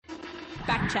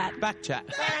Backchat. Backchat.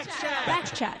 Backchat.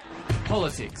 Backchat.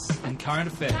 Politics and current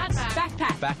affairs.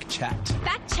 Backchat. Backchat.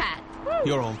 Backchat.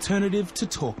 Your alternative to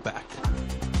Talkback.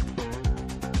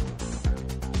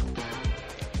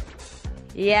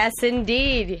 Yes,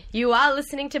 indeed. You are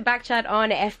listening to Backchat on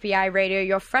FBI Radio,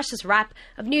 your freshest wrap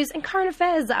of news and current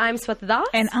affairs. I'm Swatha Das.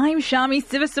 And I'm Shami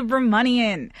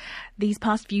Sivasubramanian. These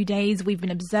past few days, we've been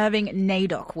observing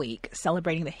NAIDOC Week,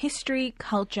 celebrating the history,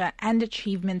 culture, and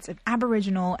achievements of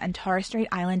Aboriginal and Torres Strait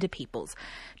Islander peoples.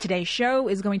 Today's show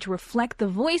is going to reflect the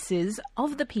voices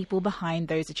of the people behind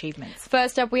those achievements.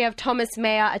 First up, we have Thomas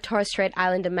Mayer, a Torres Strait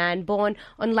Islander man born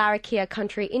on Larrakia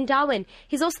country in Darwin.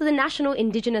 He's also the National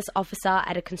Indigenous Officer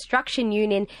at a construction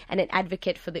union and an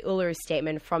advocate for the Uluru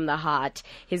Statement from the Heart.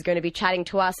 He's going to be chatting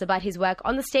to us about his work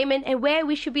on the statement and where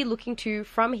we should be looking to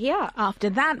from here. After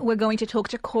that, we're going to talk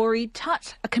to Corey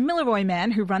Tutt, a Kamilaroi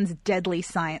man who runs Deadly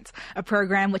Science, a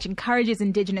program which encourages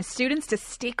Indigenous students to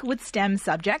stick with STEM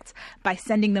subjects by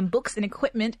sending them books and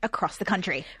equipment across the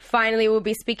country. Finally, we'll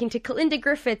be speaking to Kalinda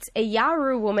Griffiths, a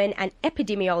Yawuru woman and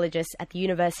epidemiologist at the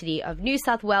University of New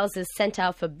South Wales'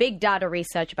 Centre for Big Data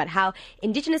Research about how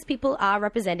Indigenous people are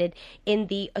represented in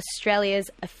the Australia's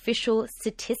official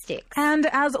statistics. And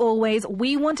as always,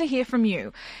 we want to hear from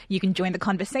you. You can join the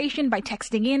conversation by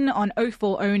texting in on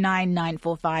 0409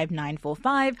 945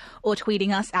 945 or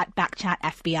tweeting us at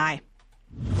BackchatFBI.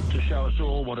 To show us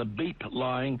all what a beep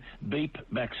lying, beep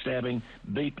backstabbing,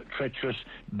 beep treacherous,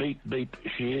 beep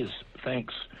she is.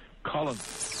 Thanks, Colin.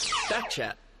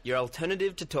 Backchat, your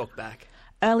alternative to Talkback.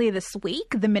 Earlier this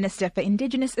week, the Minister for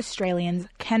Indigenous Australians,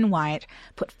 Ken Wyatt,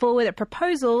 put forward a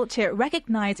proposal to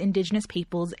recognise Indigenous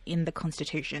peoples in the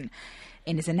Constitution.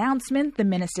 In his announcement, the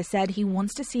minister said he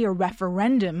wants to see a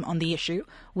referendum on the issue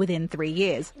within 3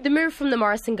 years. The move from the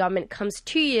Morrison government comes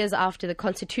 2 years after the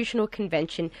Constitutional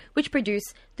Convention, which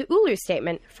produced the Uluru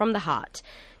Statement from the Heart.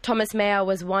 Thomas Mayer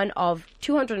was one of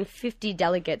 250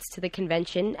 delegates to the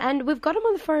convention, and we've got him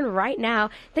on the phone right now.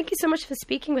 Thank you so much for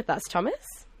speaking with us,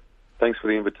 Thomas. Thanks for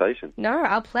the invitation. No,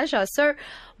 our pleasure. So,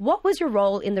 what was your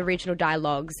role in the regional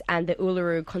dialogues and the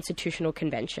Uluru Constitutional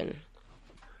Convention?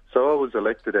 So I was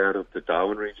elected out of the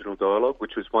Darwin Regional Dialogue,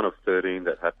 which was one of 13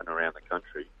 that happened around the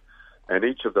country. And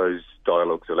each of those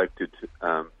dialogues elected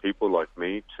people like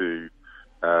me to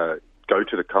go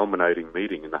to the culminating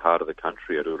meeting in the heart of the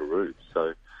country at Uluru.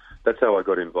 So that's how I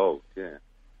got involved, yeah.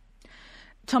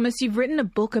 Thomas, you've written a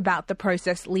book about the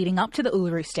process leading up to the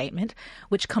Uluru Statement,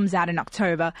 which comes out in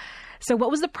October. So what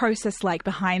was the process like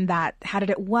behind that? How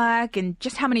did it work? And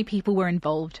just how many people were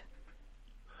involved?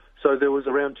 So there was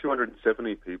around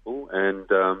 270 people, and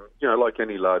like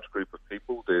any large group of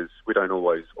people, we don't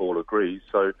always all agree.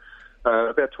 So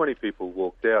about 20 people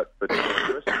walked out, but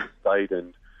the rest stayed,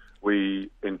 and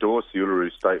we endorsed the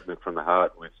Uluru Statement from the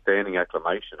Heart with standing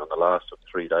acclamation on the last of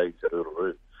 3 days at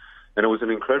Uluru, and it was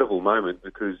an incredible moment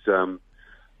because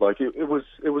it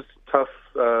was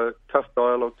tough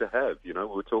dialogue to have. We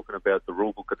were talking about the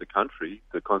rule book of the country,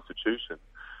 the Constitution.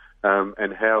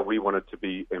 And how we wanted to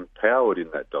be empowered in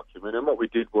that document. And what we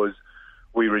did was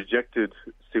we rejected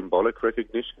symbolic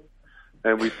recognition,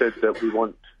 and we said that we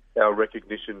want our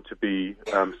recognition to be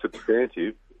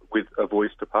substantive with a voice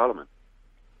to Parliament.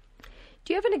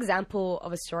 Do you have an example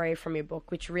of a story from your book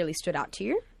which really stood out to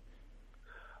you?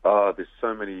 There's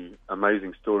so many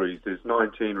amazing stories. There's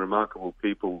 19 remarkable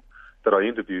people that I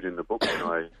interviewed in the book, and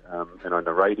I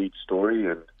narrate each story.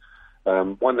 And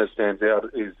one that stands out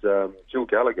is Jill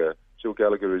Gallagher. Jill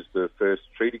Gallagher is the first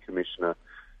treaty commissioner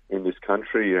in this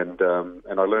country, and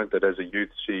I learned that as a youth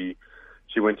she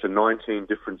went to 19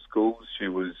 different schools. She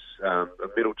was a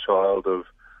middle child of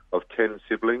 10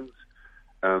 siblings,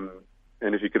 and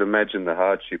if you could imagine the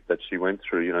hardship that she went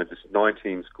through, just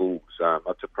 19 schools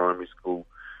up to primary school,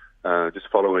 just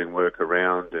following work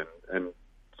around, and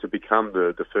to become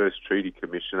the first treaty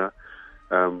commissioner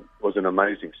was an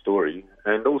amazing story,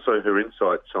 and also her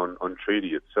insights on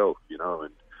treaty itself,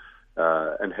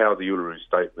 and how the Uluru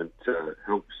Statement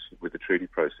helps with the treaty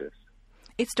process.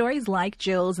 It's stories like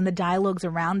Jill's and the dialogues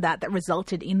around that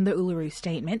resulted in the Uluru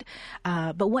Statement.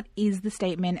 But what is the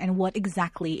statement, and what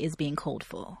exactly is being called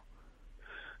for?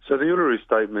 So the Uluru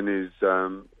Statement is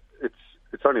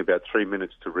it's only about 3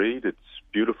 minutes to read. It's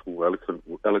beautiful,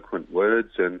 eloquent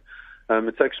words, and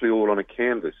it's actually all on a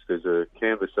canvas. There's a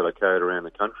canvas that I carried around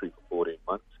the country for 14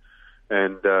 months,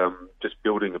 and just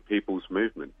building a people's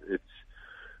movement.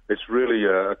 It's really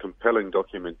a compelling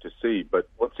document to see, but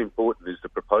what's important is the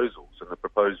proposals, and the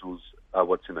proposals are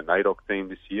what's in the NAIDOC theme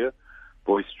this year,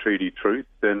 Voice, Treaty, Truth,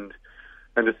 and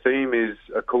the theme is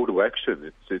a call to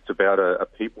action. It's about a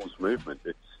people's movement.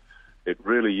 It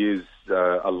really is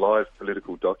a live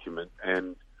political document,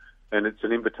 and it's an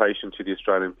an invitation to the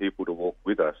Australian people to walk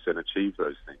with us and achieve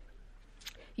those things.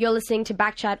 You're listening to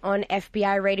Backchat on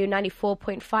FBI Radio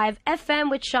 94.5 FM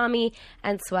with Shami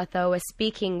and Swatho. We're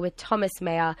speaking with Thomas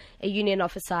Mayer, a union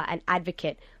officer and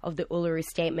advocate of the Uluru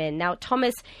Statement. Now,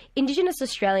 Thomas, Indigenous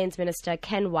Australians Minister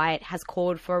Ken Wyatt has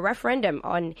called for a referendum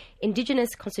on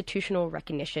Indigenous constitutional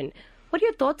recognition. What are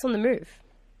your thoughts on the move?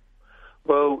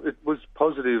 Well, it was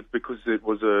positive because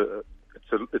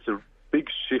it's a big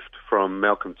shift from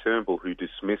Malcolm Turnbull, who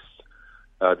dismissed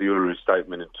the Uluru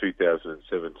Statement in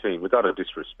 2017, without a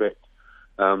disrespect.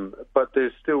 But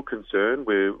there's still concern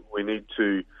where we need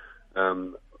to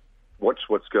watch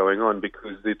what's going on,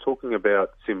 because they're talking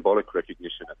about symbolic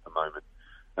recognition at the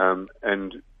moment.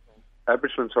 And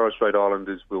Aboriginal and Torres Strait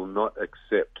Islanders will not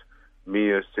accept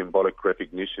mere symbolic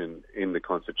recognition in the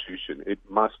Constitution. It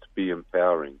must be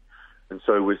empowering. And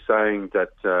so we're saying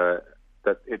that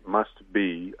it must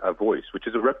be a voice, which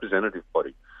is a representative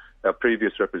body. Our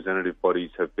previous representative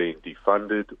bodies have been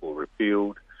defunded or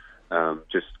repealed,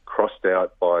 just crossed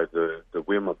out by the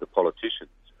whim of the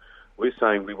politicians. We're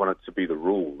saying we want it to be the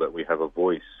rule that we have a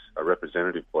voice, a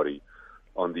representative body,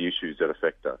 on the issues that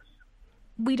affect us.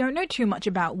 We don't know too much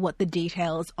about what the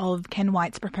details of Ken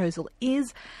Wyatt's proposal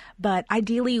is, but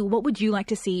ideally, what would you like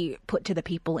to see put to the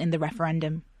people in the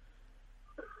referendum?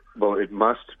 Well, it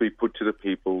must be put to the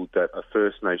people that a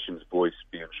First Nations voice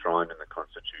be enshrined in the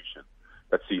Constitution.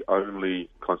 That's the only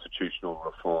constitutional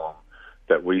reform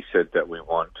that we said that we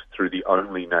want through the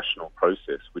only national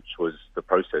process, which was the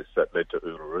process that led to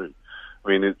Uluru. I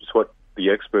mean, it's what the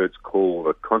experts call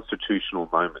a constitutional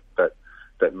moment,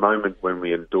 that moment when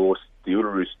we endorsed the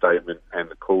Uluru Statement and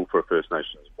the call for a First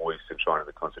Nations voice enshrined in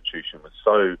the Constitution was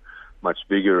so much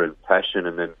bigger and passion,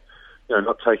 and then,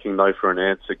 not taking no for an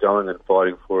answer, going and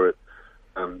fighting for it.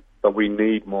 But we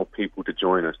need more people to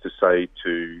join us to say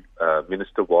to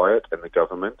Minister Wyatt and the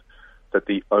government that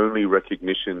the only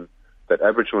recognition that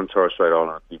Aboriginal and Torres Strait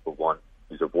Islander people want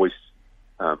is a voice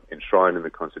enshrined in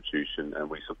the Constitution, and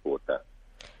we support that.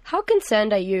 How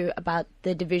concerned are you about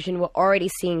the division we're already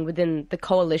seeing within the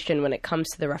coalition when it comes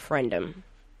to the referendum?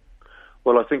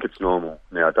 Well, I think it's normal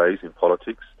nowadays in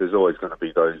politics. There's always going to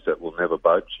be those that will never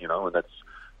budge, and that's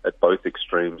at both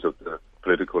extremes of the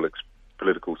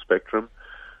political spectrum.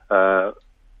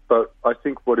 But I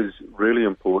think what is really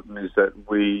important is that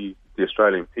we, the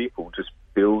Australian people, just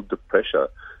build the pressure.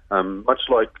 Much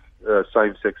like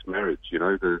same-sex marriage,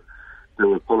 there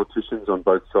were politicians on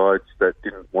both sides that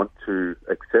didn't want to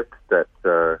accept that,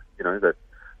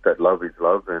 that love is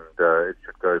love, and it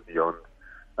should go beyond,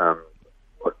 a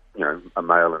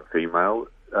male and female.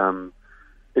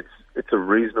 It's a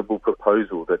reasonable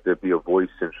proposal that there be a voice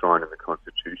enshrined in the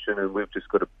Constitution, and we've just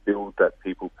got to build that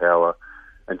people power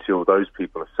until those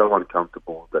people are so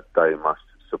uncomfortable that they must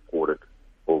support it,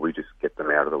 or we just get them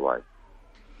out of the way.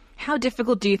 How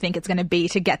difficult do you think it's going to be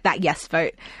to get that yes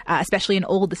vote, especially in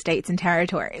all the states and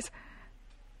territories?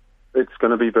 It's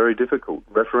going to be very difficult.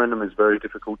 Referendum is very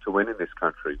difficult to win in this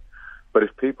country. But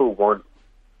if people want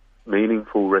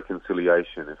meaningful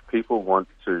reconciliation, if people want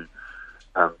to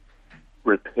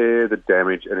repair the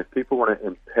damage, and if people want to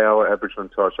empower Aboriginal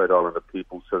and Torres Strait Islander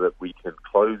people so that we can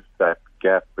close that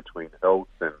gap between health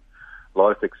and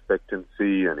life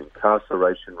expectancy and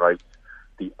incarceration rates,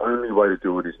 the only way to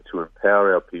do it is to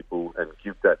empower our people and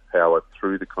give that power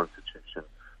through the Constitution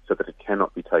so that it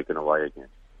cannot be taken away again.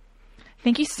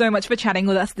 Thank you so much for chatting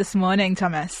with us this morning,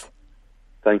 Thomas.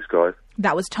 Thanks, guys.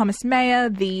 That was Thomas Mayer,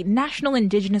 the National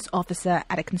Indigenous Officer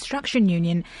at a construction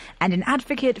union and an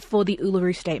advocate for the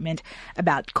Uluru Statement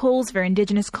about calls for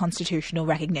Indigenous constitutional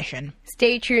recognition.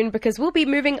 Stay tuned, because we'll be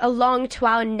moving along to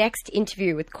our next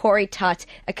interview with Corey Tutt,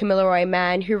 a Kamilaroi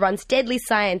man who runs Deadly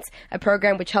Science, a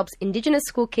program which helps Indigenous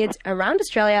school kids around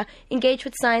Australia engage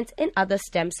with science and other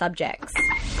STEM subjects.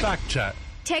 Backchat.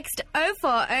 Text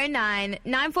 0409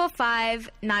 945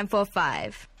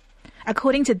 945.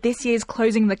 According to this year's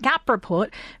Closing the Gap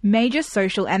report, major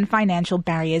social and financial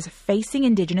barriers facing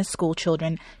Indigenous school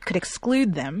children could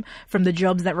exclude them from the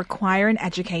jobs that require an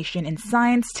education in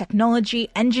science, technology,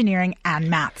 engineering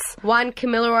and maths. One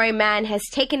Kamilaroi man has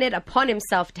taken it upon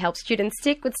himself to help students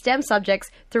stick with STEM subjects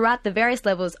throughout the various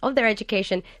levels of their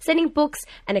education, sending books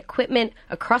and equipment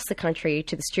across the country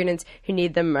to the students who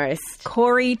need them most.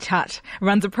 Corey Tutt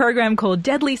runs a program called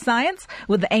Deadly Science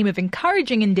with the aim of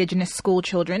encouraging Indigenous school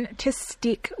children to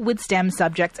stick with STEM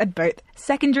subjects at both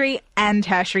secondary and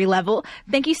tertiary level.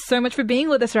 Thank you so much for being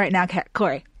with us right now,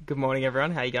 Corey. Good morning,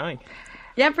 everyone. How are you going?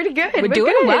 Yeah, pretty good. We're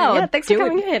doing good. well. Yeah, thanks for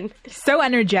coming in. So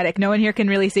energetic. No one here can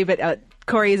really see, but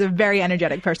Corey is a very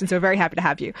energetic person, so we're very happy to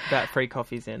have you. That free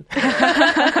coffee's in.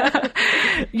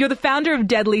 You're the founder of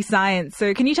Deadly Science,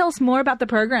 so can you tell us more about the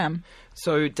program?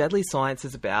 So Deadly Science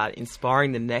is about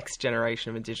inspiring the next generation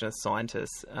of Indigenous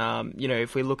scientists.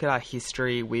 If we look at our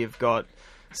history, we've got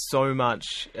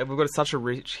such a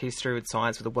rich history with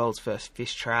science, with the world's first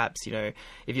fish traps.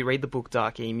 If you read the book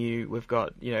Dark Emu, we've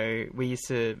got, we used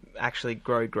to actually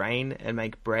grow grain and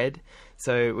make bread.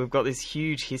 So we've got this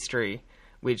huge history,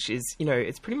 which is,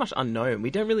 it's pretty much unknown.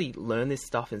 We don't really learn this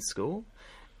stuff in school.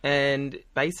 And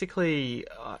basically,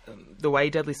 the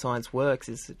way Deadly Science works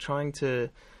is trying to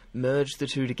merge the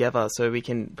two together so we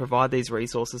can provide these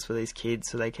resources for these kids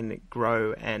so they can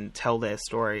grow and tell their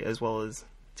story as well as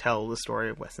tell the story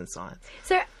of Western science.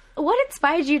 So what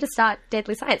inspired you to start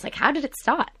Deadly Science? Like, how did it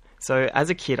start? So as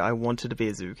a kid, I wanted to be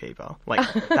a zookeeper.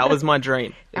 That was my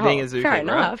dream, being a zookeeper. Fair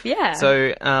enough, right? yeah.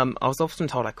 So I was often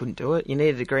told I couldn't do it. You need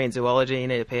a degree in zoology, you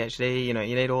need a PhD, you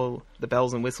need all the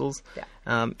bells and whistles.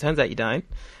 Yeah. Turns out you don't.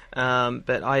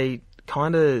 But I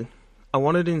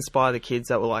wanted to inspire the kids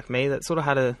that were like me, that sort of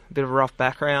had a bit of a rough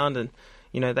background, and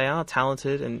they are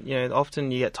talented, and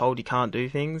often you get told you can't do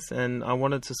things, and I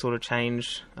wanted to sort of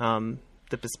change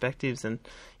the perspectives, and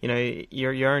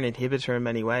you're an inhibitor in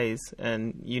many ways,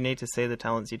 and you need to see the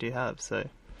talents you do have. So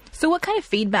what kind of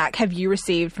feedback have you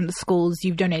received from the schools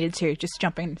you've donated to? Just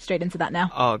jumping straight into that now.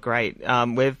 Oh, great.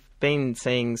 We've been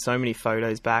seeing so many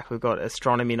photos back. We've got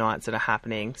astronomy nights that are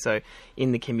happening. So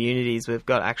in the communities, we've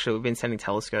been sending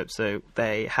telescopes. So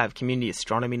they have community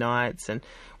astronomy nights. And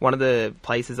one of the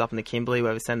places up in the Kimberley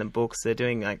where we send them books, they're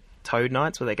doing like toad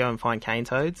nights where they go and find cane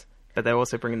toads. But they're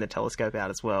also bringing the telescope out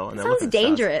as well. And sounds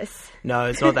dangerous. No,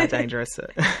 it's not that dangerous.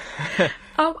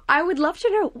 I would love to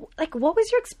know, what was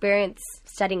your experience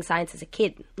studying science as a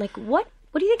kid? What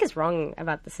do you think is wrong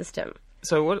about the system?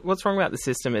 So what's wrong about the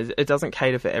system is it doesn't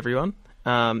cater for everyone.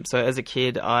 So as a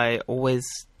kid, I always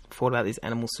thought about these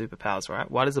animal superpowers, right?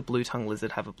 Why does a blue-tongued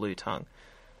lizard have a blue tongue?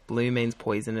 Blue means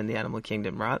poison in the animal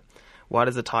kingdom, right? Why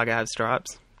does a tiger have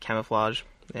stripes? Camouflage.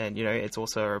 And, it's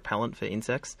also a repellent for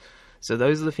insects. So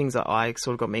those are the things that I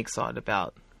sort of got me excited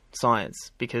about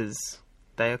science, because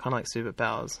they are kind of like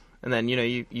superpowers. And then,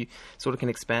 you sort of can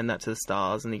expand that to the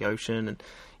stars and the ocean. And,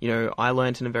 I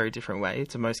learned in a very different way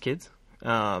to most kids.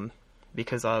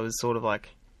 Because I was sort of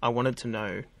I wanted to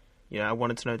know, I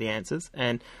wanted to know the answers.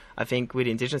 And I think with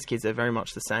Indigenous kids, they're very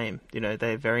much the same.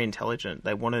 They're very intelligent.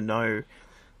 They want to know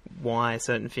why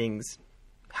certain things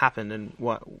happen and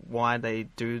why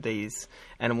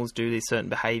animals do these certain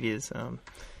behaviours.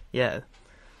 Yeah.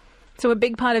 So a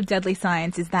big part of Deadly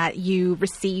Science is that you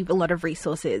receive a lot of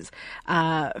resources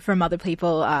from other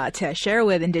people to share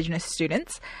with Indigenous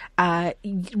students.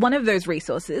 One of those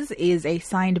resources is a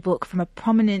signed book from a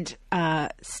prominent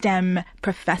STEM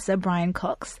professor, Brian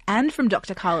Cox, and from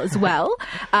Dr. Carl as well.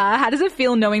 How does it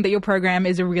feel knowing that your program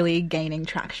is really gaining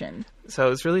traction? So it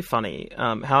was really funny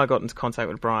how I got into contact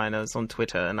with Brian. I was on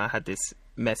Twitter and I had this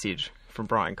message from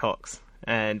Brian Cox,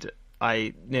 and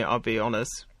I'll be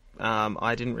honest,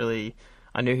 I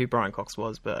knew who Brian Cox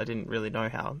was, but I didn't really know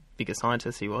how big a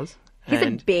scientist he was. He's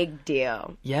a big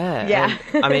deal. Yeah.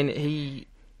 And,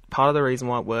 part of the reason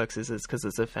why it works is because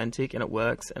it's authentic and it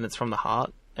works and it's from the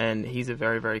heart, and he's a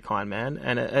very, very kind man,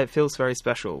 and it feels very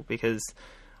special because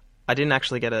I didn't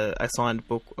actually get a signed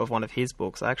book of one of his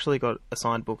books. I actually got a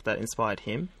signed book that inspired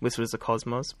him, which was The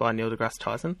Cosmos by Neil deGrasse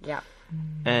Tyson. Yeah.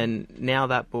 And now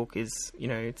that book is,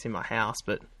 it's in my house,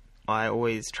 but I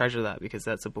always treasure that because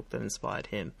that's a book that inspired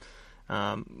him.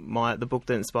 The book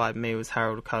that inspired me was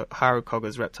Harold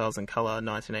Cogger's Reptiles in Colour,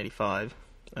 1985.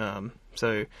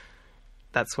 So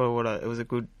that's it was a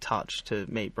good touch to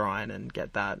meet Brian and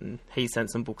get that. And he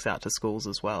sent some books out to schools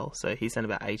as well. So he sent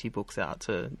about 80 books out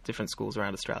to different schools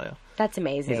around Australia. That's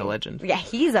amazing. He's a legend. Yeah,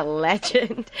 he's a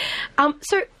legend.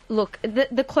 So look,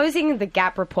 the Closing the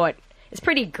Gap report is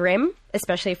pretty grim,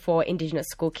 especially for Indigenous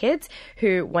school kids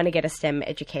who want to get a STEM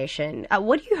education.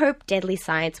 What do you hope Deadly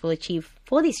Science will achieve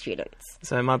for these students?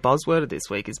 So my buzzword of this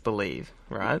week is believe,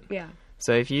 right? Yeah.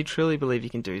 So if you truly believe you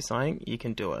can do something, you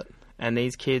can do it. And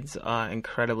these kids are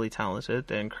incredibly talented.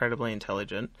 They're incredibly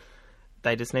intelligent.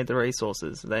 They just need the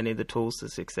resources. They need the tools to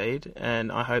succeed.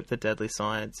 And I hope that Deadly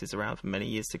Science is around for many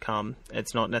years to come.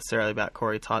 It's not necessarily about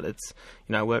Corey Tutt. It's,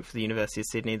 I work for the University of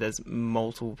Sydney. There's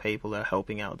multiple people that are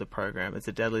helping out with the program. It's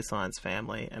a Deadly Science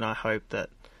family. And I hope that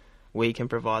we can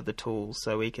provide the tools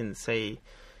so we can see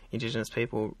Indigenous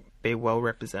people be well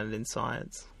represented in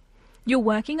science. You're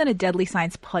working on a Deadly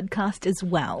Science podcast as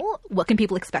well. What can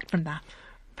people expect from that?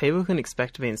 People can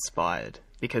expect to be inspired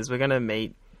because we're going to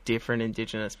meet different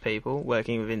Indigenous people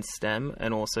working within STEM,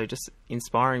 and also just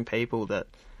inspiring people that,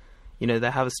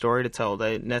 they have a story to tell.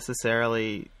 They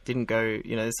necessarily didn't go,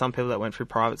 there's some people that went through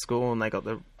private school and they got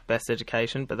the best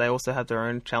education, but they also have their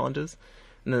own challenges.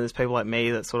 And then there's people like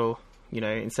me that sort of,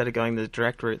 instead of going the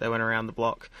direct route, they went around the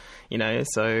block,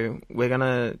 So we're going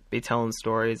to be telling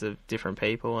stories of different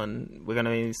people, and we're going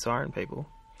to be inspiring people.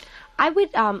 I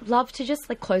would love to just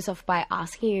close off by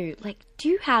asking you, do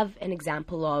you have an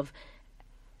example of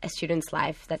a student's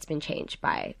life that's been changed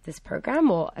by this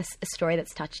program, or a story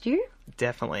that's touched you?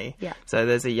 Definitely. Yeah. So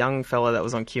there's a young fella that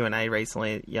was on Q&A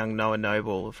recently, young Noah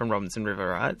Noble from Robinson River,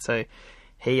 right? So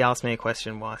he asked me a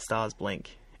question, why stars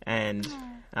blink, and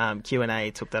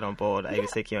Q&A took that on board,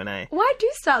 ABC Q&A. Why do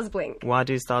stars blink? Why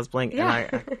do stars blink? Yeah.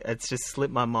 And it's just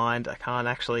slipped my mind. I can't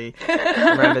actually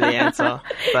remember the answer.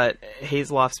 But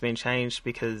his life's been changed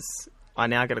because I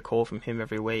now get a call from him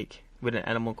every week with an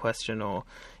animal question or,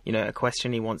 a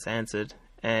question he wants answered.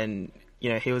 And,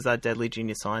 he was our Deadly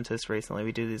Junior Scientist recently.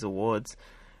 We do these awards.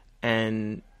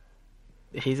 And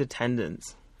his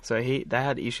attendance. So they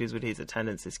had issues with his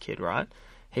attendance, this kid, right?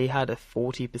 He had a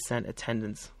 40%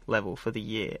 attendance level for the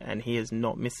year, and he has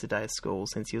not missed a day of school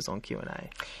since he was on Q&A.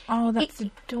 Oh, that's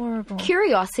adorable.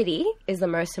 Curiosity is the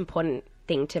most important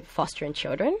thing to foster in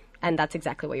children, and that's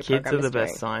exactly what your Kids program is doing. Kids are the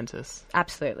best scientists.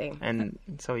 Absolutely. And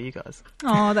so are you guys.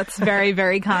 Oh, that's very,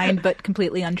 very kind, but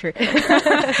completely untrue.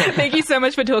 Thank you so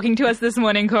much for talking to us this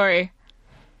morning, Corey.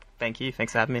 Thank you.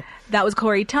 Thanks for having me. That was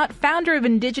Corey Tutt, founder of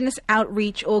Indigenous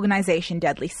outreach organisation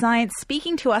Deadly Science,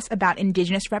 speaking to us about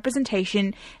Indigenous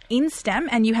representation in STEM.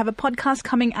 And you have a podcast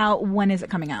coming out. When is it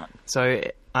coming out? So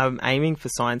I'm aiming for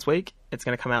Science Week. It's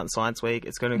going to come out in Science Week.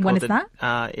 It's going to when is that?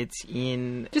 It's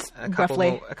in just a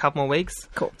couple more weeks.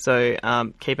 Cool.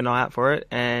 So keep an eye out for it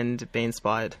and be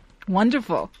inspired.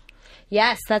 Wonderful.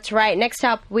 Yes, that's right. Next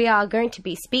up, we are going to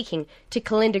be speaking to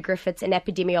Kalinda Griffiths, an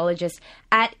epidemiologist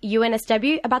at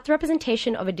UNSW, about the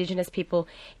representation of Indigenous people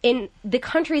in the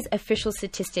country's official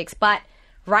statistics. But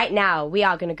right now, we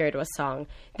are going to go to a song.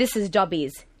 This is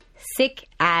Dobby's Sick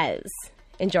As.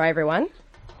 Enjoy, everyone.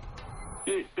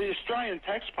 The Australian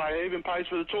taxpayer even pays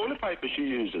for the toilet paper she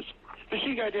uses. Does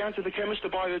she go down to the chemist to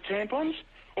buy the tampons?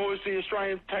 Or is the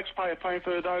Australian taxpayer paying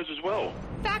for those as well?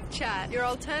 Backchat, your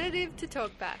alternative to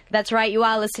talkback. That's right, you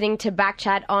are listening to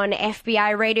Backchat on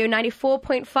FBI Radio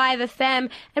 94.5 FM,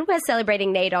 and we're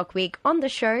celebrating NAIDOC Week on the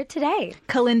show today.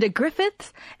 Kalinda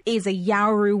Griffiths is a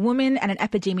Yawuru woman and an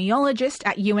epidemiologist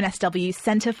at UNSW's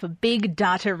Centre for Big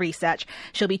Data Research.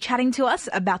 She'll be chatting to us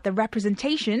about the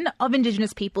representation of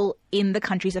Indigenous people in the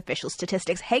country's official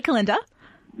statistics. Hey, Kalinda.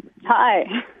 Hi.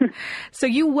 So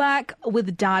you work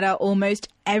with data almost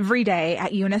every day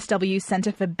at UNSW's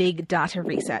Centre for Big Data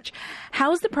Research.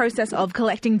 How is the process of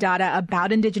collecting data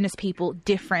about Indigenous people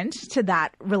different to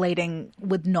that relating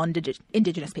with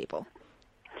non-Indigenous people?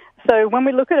 So when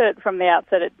we look at it from the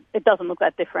outset, it doesn't look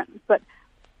that different. But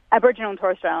Aboriginal and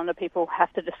Torres Strait Islander people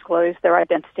have to disclose their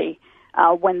identity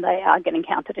when they are getting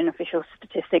counted in official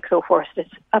statistics or for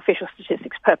official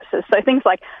statistics purposes. So things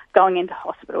like going into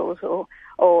hospitals or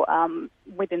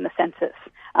within the census.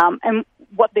 And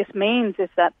what this means is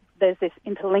that there's this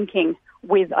interlinking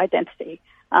with identity.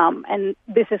 And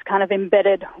this is kind of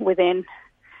embedded within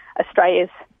Australia's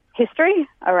history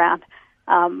around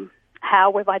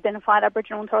how we've identified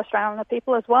Aboriginal and Torres Strait Islander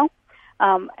people as well.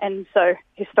 And so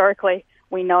historically,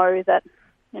 we know that,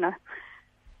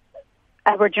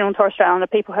 Aboriginal and Torres Strait Islander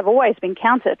people have always been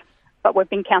counted, but we've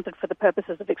been counted for the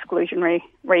purposes of exclusionary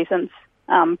reasons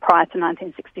prior to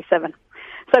 1967.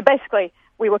 So basically,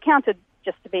 we were counted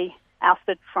just to be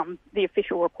ousted from the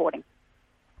official reporting.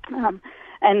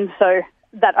 And so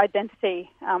that identity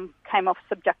came off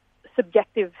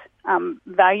subjective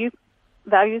values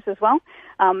as well.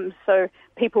 So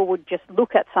people would just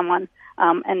look at someone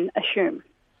and assume.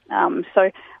 So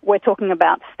we're talking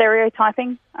about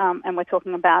stereotyping, and we're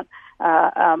talking about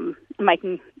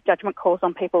making judgment calls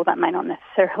on people that may not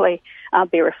necessarily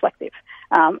be reflective.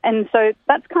 And so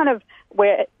that's kind of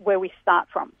where we start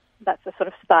from. That's the sort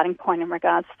of starting point in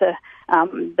regards to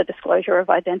the disclosure of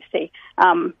identity.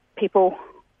 People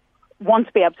want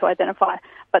to be able to identify,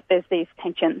 but there's these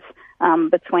tensions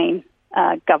between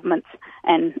governments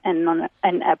and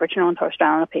Aboriginal and Torres Strait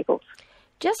Islander peoples.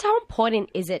 Just how important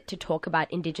is it to talk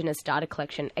about Indigenous data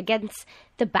collection against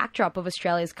the backdrop of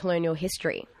Australia's colonial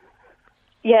history?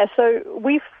 Yeah, so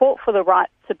we fought for the right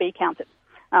to be counted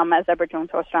as Aboriginal and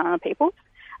Torres Strait Islander peoples.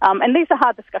 And these are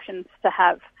hard discussions to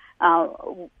have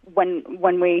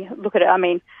when we look at it. I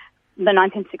mean, the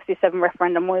 1967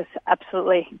 referendum was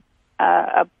absolutely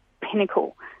a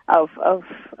pinnacle of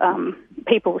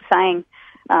people saying,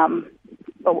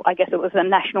 well, I guess it was a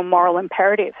national moral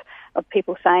imperative of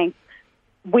people saying,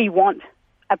 we want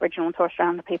Aboriginal and Torres Strait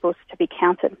Islander peoples to be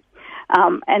counted.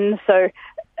 And so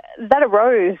that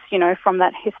arose, from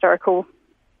that historical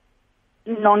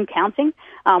non-counting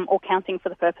or counting for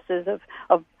the purposes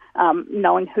of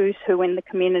knowing who's who in the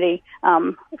community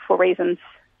for reasons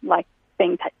like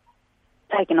being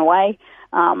taken away,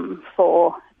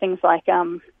 for things like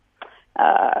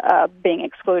being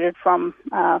excluded from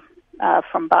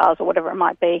bars or whatever it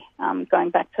might be, going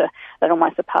back to that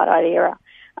almost apartheid era.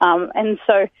 And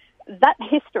so that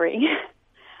history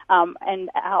and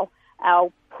our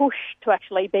push to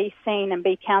actually be seen and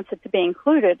be counted to be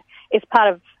included is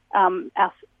part of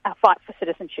our fight for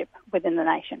citizenship within the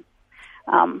nation.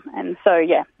 And so,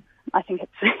 yeah, I think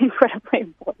it's incredibly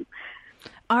important.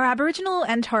 Are Aboriginal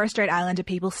and Torres Strait Islander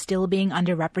people still being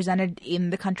underrepresented in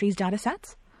the country's data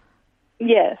sets?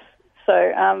 Yes.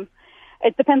 So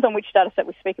it depends on which data set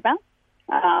we speak about.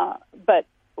 But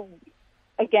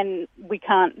again, we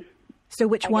can't... So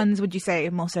which ones would you say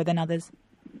more so than others?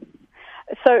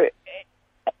 So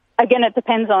again, it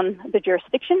depends on the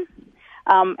jurisdiction,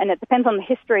 and it depends on the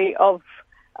history of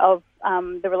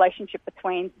the relationship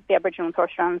between the Aboriginal and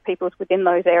Torres Strait Islander peoples within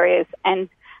those areas and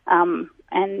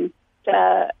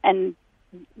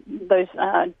those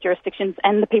jurisdictions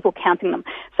and the people counting them.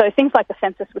 So things like the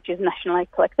census, which is nationally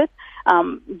collected,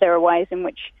 there are ways in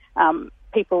which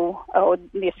people or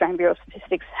the Australian Bureau of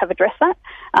Statistics have addressed that,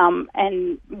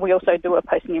 and we also do a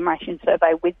post-enumeration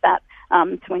survey with that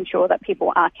to ensure that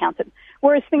people are counted.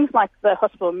 Whereas things like the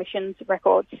hospital admissions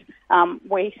records,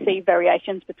 we see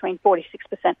variations between 46%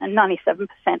 and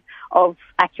 97% of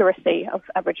accuracy of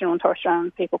Aboriginal and Torres Strait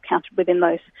Islander people counted within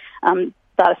those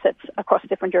data sets across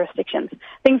different jurisdictions.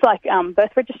 Things like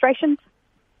birth registrations,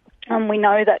 we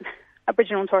know that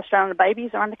Aboriginal and Torres Strait Islander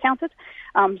babies are undercounted.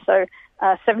 So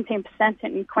 17%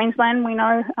 in Queensland, we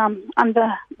know,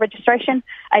 under registration,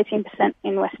 18%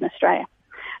 in Western Australia.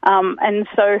 And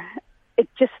so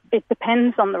it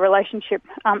depends on the relationship.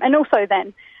 And also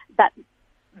then that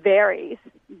varies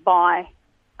by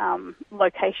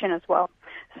location as well.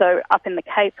 So up in the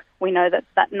Cape, we know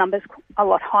that number's a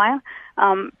lot higher.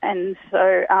 And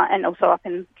so, and also up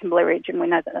in Kimberley region, we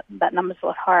know that number's a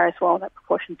lot higher as well. That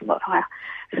proportion's a lot higher.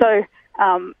 So,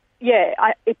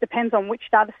 it depends on which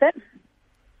data set.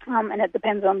 And it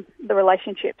depends on the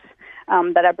relationships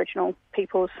that Aboriginal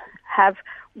peoples have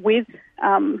with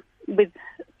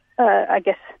I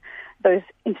guess, those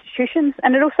institutions.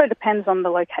 And it also depends on the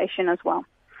location as well.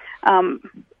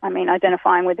 I mean,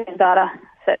 identifying within data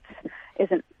sets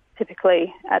isn't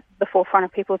typically at the forefront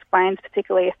of people's brains,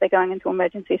 particularly if they're going into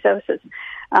emergency services.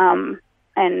 And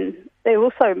it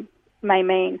also may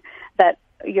mean that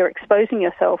you're exposing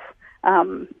yourself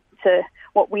to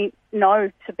what we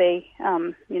know to be,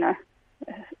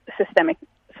 systemic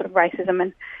sort of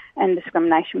racism and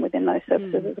discrimination within those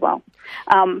services as well.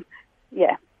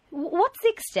 What's the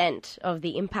extent of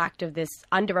the impact of this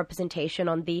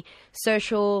underrepresentation on the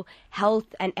social,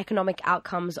 health and economic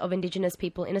outcomes of Indigenous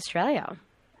people in Australia?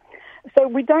 So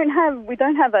we haven't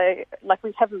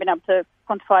been able to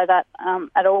quantify that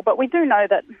at all, but we do know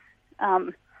that,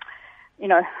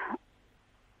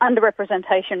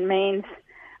 underrepresentation means,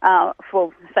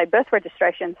 for, say, birth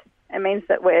registrations, it means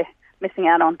that we're missing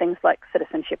out on things like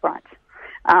citizenship rights.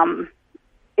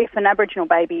 If an Aboriginal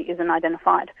baby isn't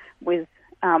identified with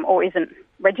or isn't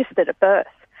registered at birth,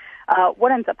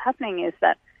 what ends up happening is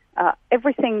that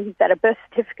everything that a birth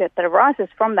certificate that arises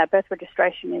from that birth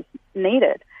registration is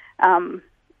needed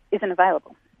isn't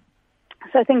available.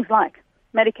 So things like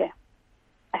Medicare,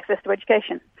 access to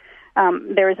education.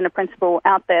 There isn't a principal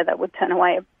out there that would turn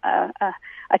away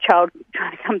a child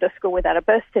trying to come to school without a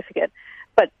birth certificate,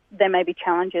 but there may be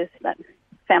challenges that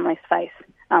families face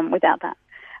without that.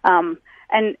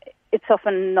 And it's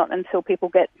often not until people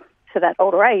get to that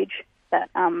older age that,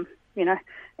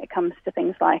 it comes to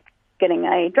things like getting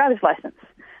a driver's license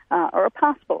or a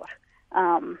passport.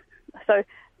 So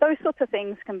those sorts of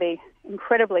things can be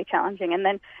incredibly challenging. And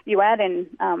then you add in,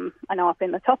 I know up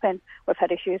in the top end, we've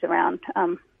had issues around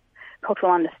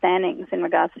cultural understandings in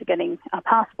regards to getting a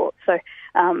passport. So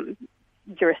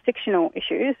jurisdictional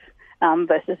issues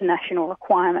versus national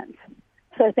requirements.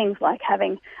 So things like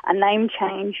having a name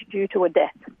change due to a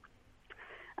death.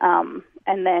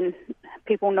 And then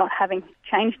people not having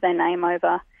changed their name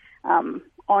over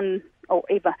or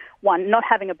either one, not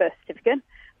having a birth certificate,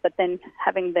 but then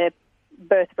having their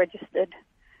birth registered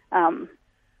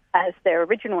as their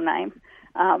original name,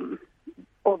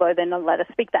 although they're not allowed to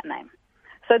speak that name.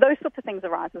 So those sorts of things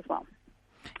arise as well.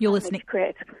 You're listening. Which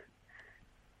creates...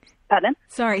 Pardon?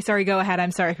 Sorry, go ahead.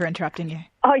 I'm sorry for interrupting you.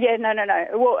 Oh, yeah, no.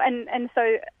 Well, and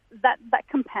so that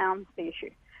compounds the issue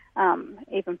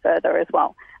even further as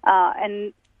well.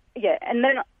 And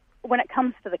then when it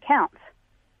comes to the counts,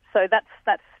 so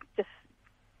that's just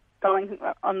going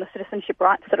on the citizenship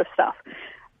rights sort of stuff.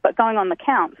 But going on the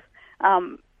counts,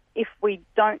 if we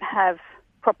don't have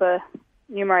proper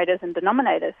numerators and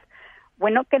denominators, we're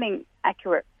not getting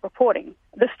accurate reporting.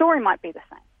 The story might be the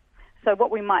same. So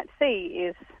what we might see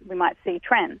is we might see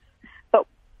trends, but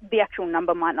the actual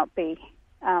number might not be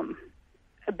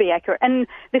accurate. And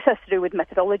this has to do with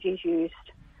methodologies used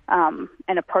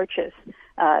and approaches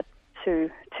to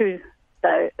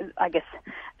the, I guess,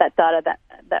 that data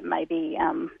that may be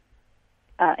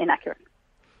inaccurate.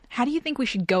 How do you think we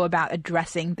should go about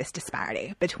addressing this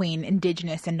disparity between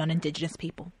Indigenous and non-Indigenous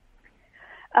people?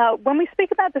 When we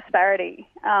speak about disparity,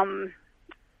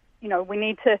 we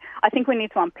need to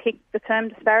unpick the term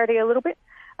disparity a little bit.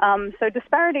 So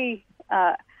disparity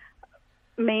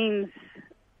means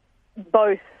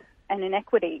both an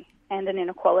inequity and an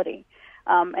inequality.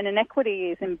 An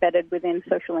inequity is embedded within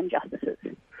social injustices.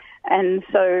 And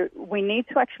so we need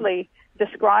to actually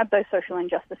describe those social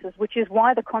injustices, which is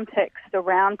why the context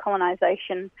around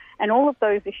colonisation and all of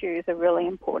those issues are really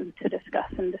important to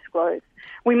discuss and disclose.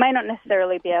 We may not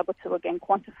necessarily be able to, again,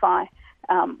 quantify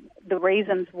the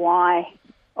reasons why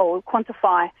or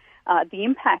quantify the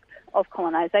impact of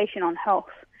colonisation on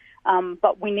health,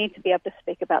 but we need to be able to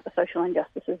speak about the social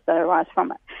injustices that arise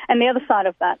from it. And the other side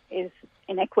of that is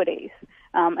inequities.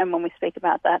 And when we speak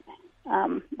about that,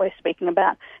 we're speaking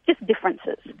about just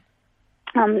differences,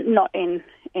 not in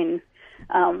and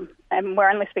we're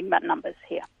only speaking about numbers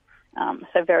here,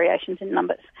 so variations in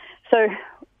numbers. So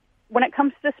when it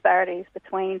comes to disparities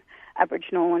between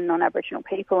Aboriginal and non-Aboriginal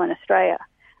people in Australia,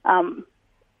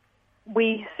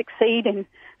 we succeed in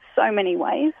so many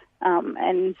ways,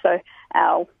 and so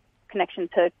our connection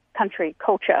to country,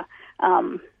 culture,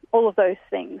 all of those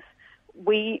things,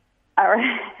 we are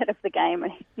ahead of the game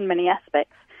in many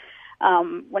aspects.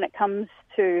 When it comes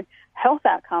to health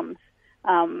outcomes,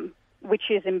 which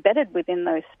is embedded within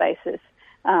those spaces,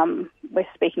 we're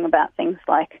speaking about things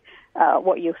like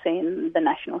what you'll see in the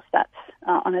national stats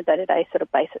on a day-to-day sort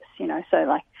of basis, so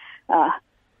like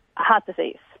heart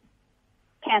disease,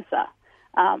 cancer,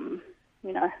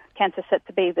 cancer set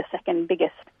to be the second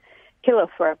biggest killer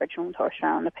for Aboriginal and Torres Strait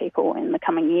Islander people in the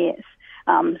coming years.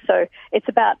 So it's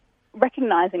about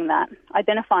recognising that,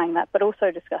 identifying that, but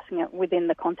also discussing it within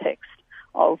the context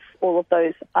of all of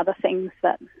those other things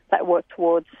that work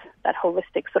towards that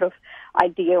holistic sort of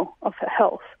ideal of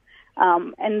health.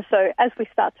 And so as we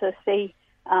start to see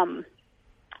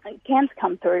cancer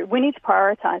come through, we need to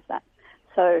prioritise that.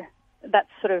 So that's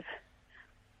sort of,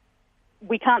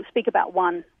 we can't speak about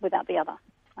one without the other,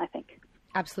 I think.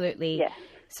 Absolutely. Yeah.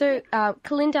 So,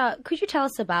 Kalinda, could you tell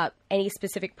us about any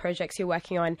specific projects you're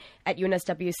working on at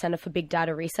UNSW Centre for Big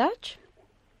Data Research?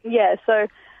 Yeah, so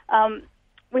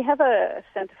we have a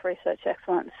Centre for Research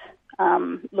Excellence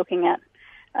looking at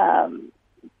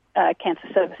cancer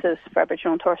services for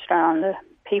Aboriginal and Torres Strait Islander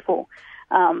people,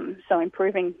 so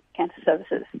improving cancer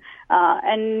services.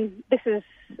 And this is,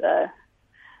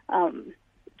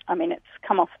 it's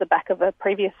come off the back of a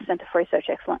previous Centre for Research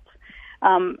Excellence.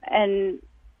 And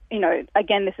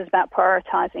again, this is about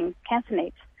prioritising cancer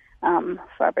needs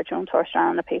for Aboriginal and Torres Strait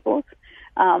Islander peoples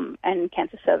and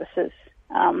cancer services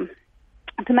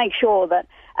to make sure that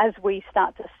as we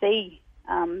start to see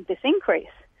this increase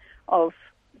of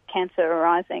cancer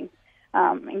arising,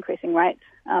 increasing rates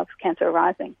of cancer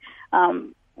arising,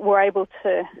 we're able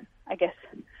to, I guess,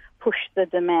 push the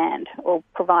demand or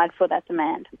provide for that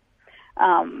demand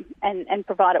and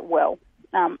provide it well.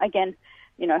 Again,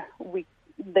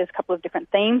 there's a couple of different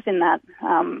themes in that.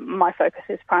 My focus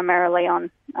is primarily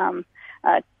on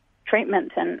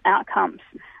treatment and outcomes,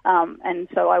 and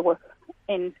so I work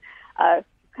in.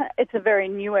 It's a very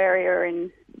new area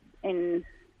in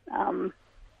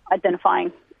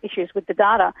identifying issues with the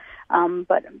data,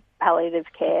 but palliative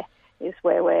care is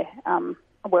where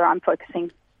I'm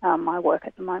focusing my work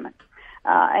at the moment.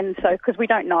 And so, because we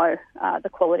don't know the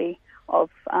quality of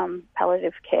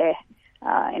palliative care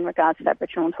in regards to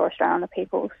Aboriginal and Torres Strait Islander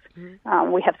peoples.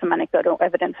 We have some anecdotal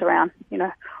evidence around,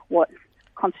 what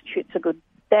constitutes a good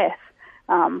death,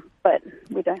 but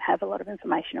we don't have a lot of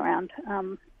information around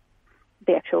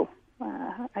the actual,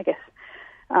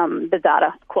 the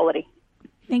data quality.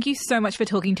 Thank you so much for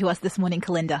talking to us this morning,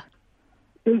 Kalinda.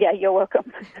 Yeah, you're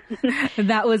welcome.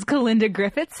 That was Kalinda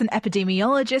Griffiths, an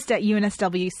epidemiologist at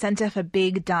UNSW Centre for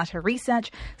Big Data Research,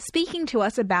 speaking to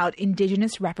us about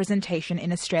Indigenous representation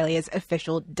in Australia's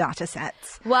official data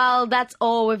sets. Well, that's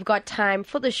all we've got time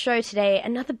for the show today.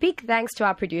 Another big thanks to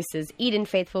our producers, Eden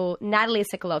Faithful, Natalie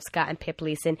Sikolovska and Pip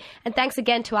Leeson. And thanks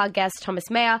again to our guests, Thomas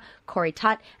Mayer, Corey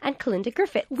Tutt and Kalinda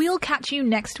Griffiths. We'll catch you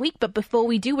next week, but before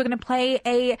we do, we're going to play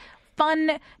a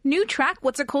fun new track.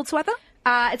 What's it called, Swetha?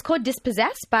 It's called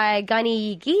Dispossessed by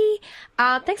Gunny Gee.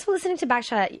 Thanks for listening to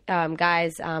Backchat,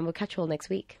 guys. We'll catch you all next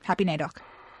week. Happy NAIDOC.